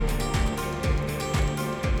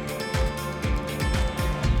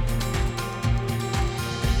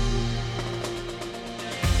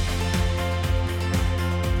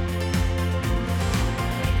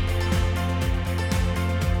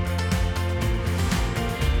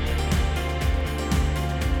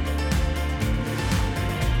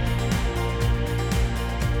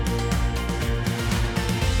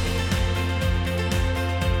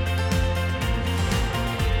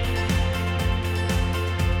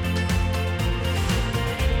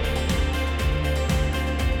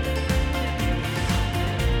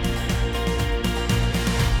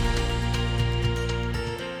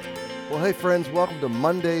friends, welcome to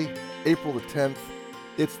Monday, April the 10th.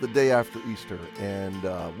 It's the day after Easter, and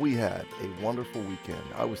we had a wonderful weekend.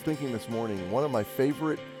 I was thinking this morning, one of my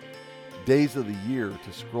favorite days of the year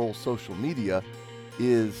to scroll social media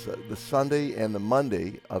is the Sunday and the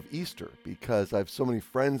Monday of Easter, because I have so many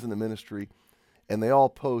friends in the ministry, and they all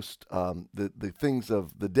post the things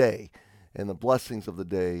of the day and the blessings of the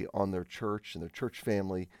day on their church and their church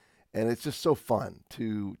family, and it's just so fun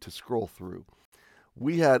to scroll through.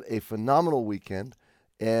 We had a phenomenal weekend,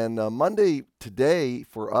 and Monday today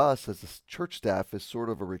for us as a church staff is sort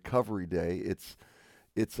of a recovery day.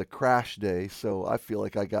 It's a crash day, so I feel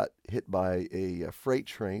like I got hit by a freight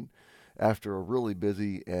train after a really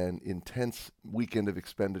busy and intense weekend of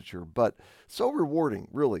expenditure, but so rewarding,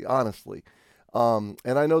 really, honestly. And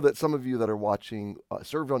I know that some of you that are watching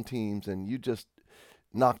served on teams, and you just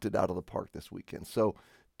knocked it out of the park this weekend. So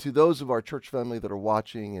to those of our church family that are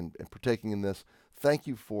watching and partaking in this, thank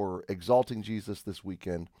you for exalting Jesus this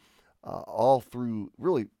weekend, all through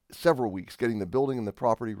really several weeks, getting the building and the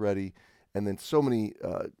property ready, and then so many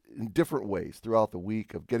in different ways throughout the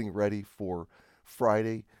week of getting ready for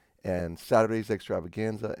Friday and Saturday's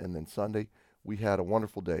extravaganza, and then Sunday. We had a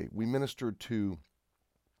wonderful day. We ministered to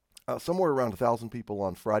somewhere around 1,000 people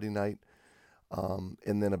on Friday night,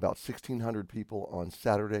 and then about 1,600 people on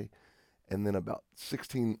Saturday, and then about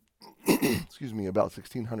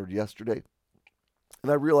 1,600 yesterday. And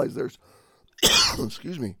I realize there's,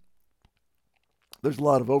 excuse me, there's a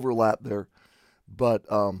lot of overlap there, but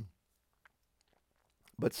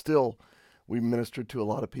still, we ministered to a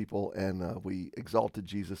lot of people, and we exalted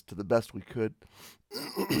Jesus to the best we could.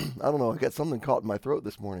 I don't know, I got something caught in my throat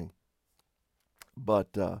this morning,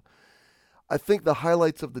 but I think the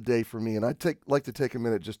highlights of the day for me, and I'd like to take a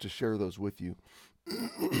minute just to share those with you.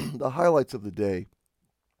 The highlights of the day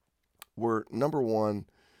were, number one,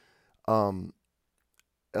 I'm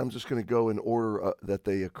just going to go in order that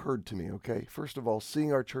they occurred to me, okay? First of all,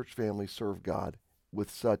 seeing our church family serve God with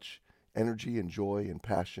such energy and joy and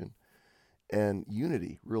passion and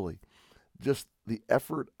unity, really. Just the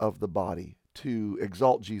effort of the body to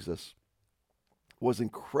exalt Jesus was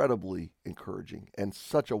incredibly encouraging and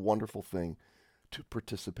such a wonderful thing to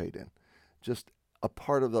participate in. Just a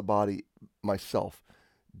part of the body, myself,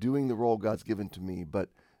 doing the role God's given to me, but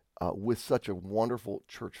with such a wonderful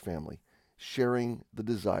church family, sharing the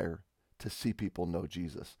desire to see people know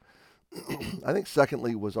Jesus. I think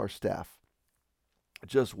secondly was our staff.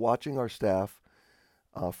 Just watching our staff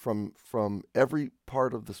from every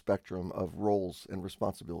part of the spectrum of roles and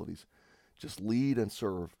responsibilities just lead and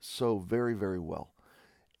serve so very, very well.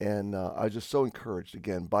 And I was just so encouraged,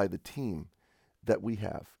 again, by the team that we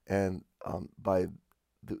have, and by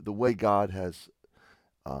the way God has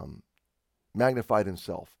magnified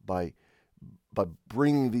himself by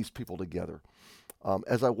bringing these people together.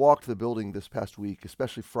 As I walked the building this past week,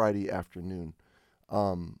 especially Friday afternoon,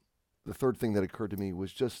 the third thing that occurred to me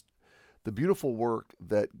was just the beautiful work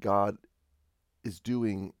that God is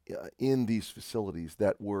doing in these facilities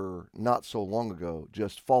that were not so long ago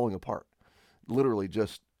just falling apart, literally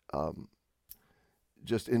just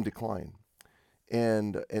in decline.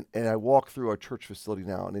 And I walk through our church facility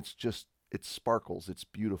now, and it sparkles. It's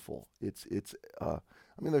beautiful. I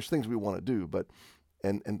mean, there's things we want to do, but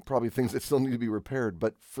and probably things that still need to be repaired.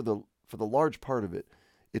 But for the large part of it,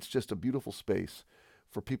 it's just a beautiful space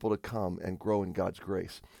for people to come and grow in God's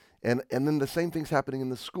grace. And then the same thing's happening in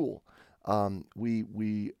the school.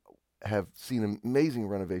 We have seen amazing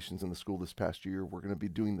renovations in the school this past year. We're going to be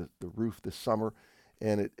doing the roof this summer,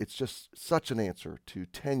 and it's just such an answer to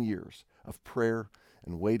 10 years of prayer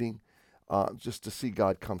and waiting, just to see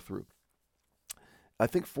God come through. I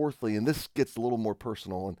think fourthly, and this gets a little more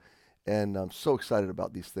personal, and I'm so excited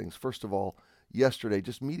about these things. First of all, yesterday,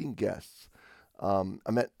 just meeting guests. I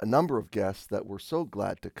met a number of guests that were so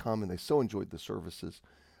glad to come, and they so enjoyed the services.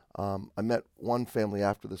 I met one family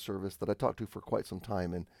after the service that I talked to for quite some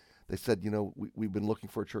time, and they said, we've been looking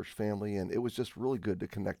for a church family, and it was just really good to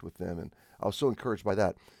connect with them, and I was so encouraged by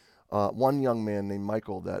that. One young man named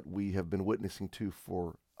Michael that we have been witnessing to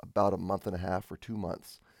for about a month and a half or 2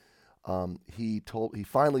 months. He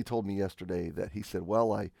finally told me yesterday that he said,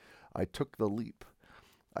 well, I took the leap.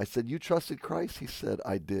 I said, you trusted Christ? He said,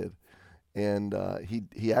 I did. And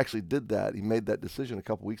he actually did that. He made that decision a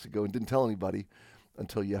couple weeks ago and didn't tell anybody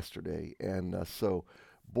until yesterday. And so,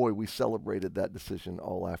 boy, we celebrated that decision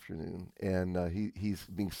all afternoon. And he's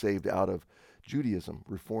being saved out of Judaism,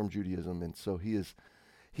 Reformed Judaism. And so he's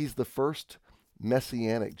the first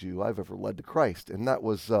Messianic Jew I've ever led to Christ. And that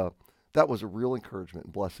was a real encouragement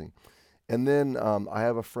and blessing. And then I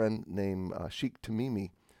have a friend named Sheikh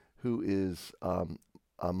Tamimi, who is a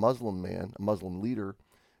Muslim man, a Muslim leader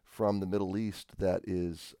from the Middle East that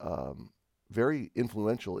is very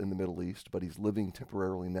influential in the Middle East, but he's living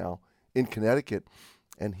temporarily now in Connecticut,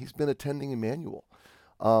 and he's been attending Emmanuel,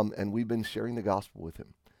 and we've been sharing the gospel with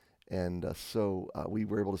him. And so we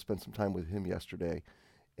were able to spend some time with him yesterday,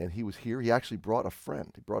 and he was here. He actually brought a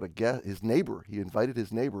friend. He brought a guest, his neighbor. He invited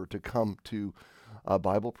his neighbor to come to a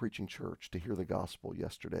Bible preaching church to hear the gospel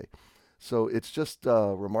yesterday. So it's just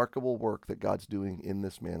remarkable work that God's doing in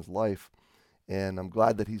this man's life, and I'm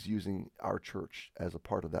glad that he's using our church as a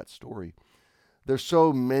part of that story. There's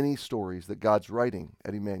so many stories that God's writing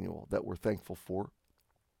at Emmanuel that we're thankful for,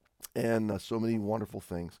 and so many wonderful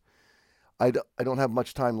things. I don't have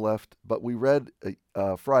much time left, but we read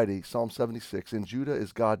Friday, Psalm 76. In Judah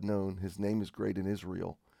is God known, his name is great in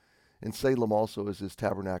Israel. In Salem also is his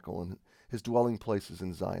tabernacle, and his dwelling place is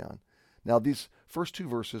in Zion. Now, these first two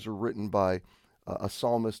verses are written by a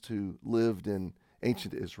psalmist who lived in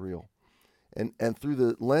ancient Israel. And through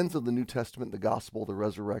the lens of the New Testament, the gospel, the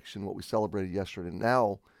resurrection, what we celebrated yesterday,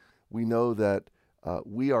 now we know that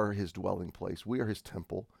we are his dwelling place. We are his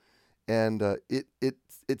temple. And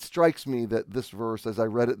it strikes me that this verse, as I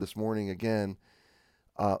read it this morning again,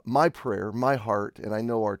 my prayer, my heart, and I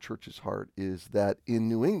know our church's heart, is that in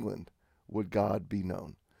New England would God be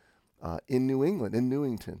known. In New England, in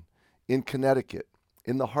Newington, in Connecticut,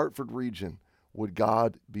 in the Hartford region, would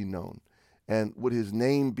God be known. And would his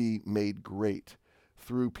name be made great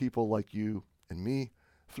through people like you and me,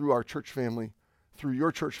 through our church family, through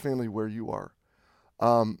your church family where you are.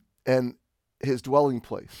 And his dwelling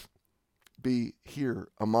place be here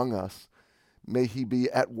among us. May he be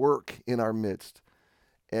at work in our midst.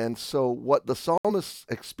 And so what the psalmist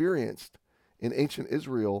experienced in ancient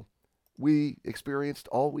Israel, we experienced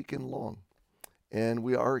all weekend long. And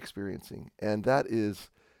we are experiencing. And that is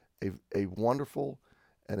a wonderful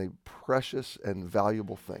and a precious and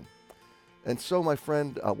valuable thing. And so, my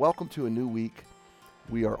friend, welcome to a new week.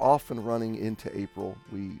 We are off and running into April.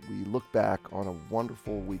 We look back on a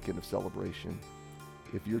wonderful weekend of celebration.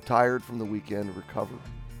 If you're tired from the weekend, recover.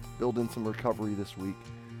 Build in some recovery this week.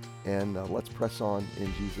 And let's press on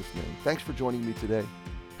in Jesus' name. Thanks for joining me today.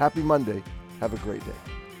 Happy Monday. Have a great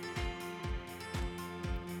day.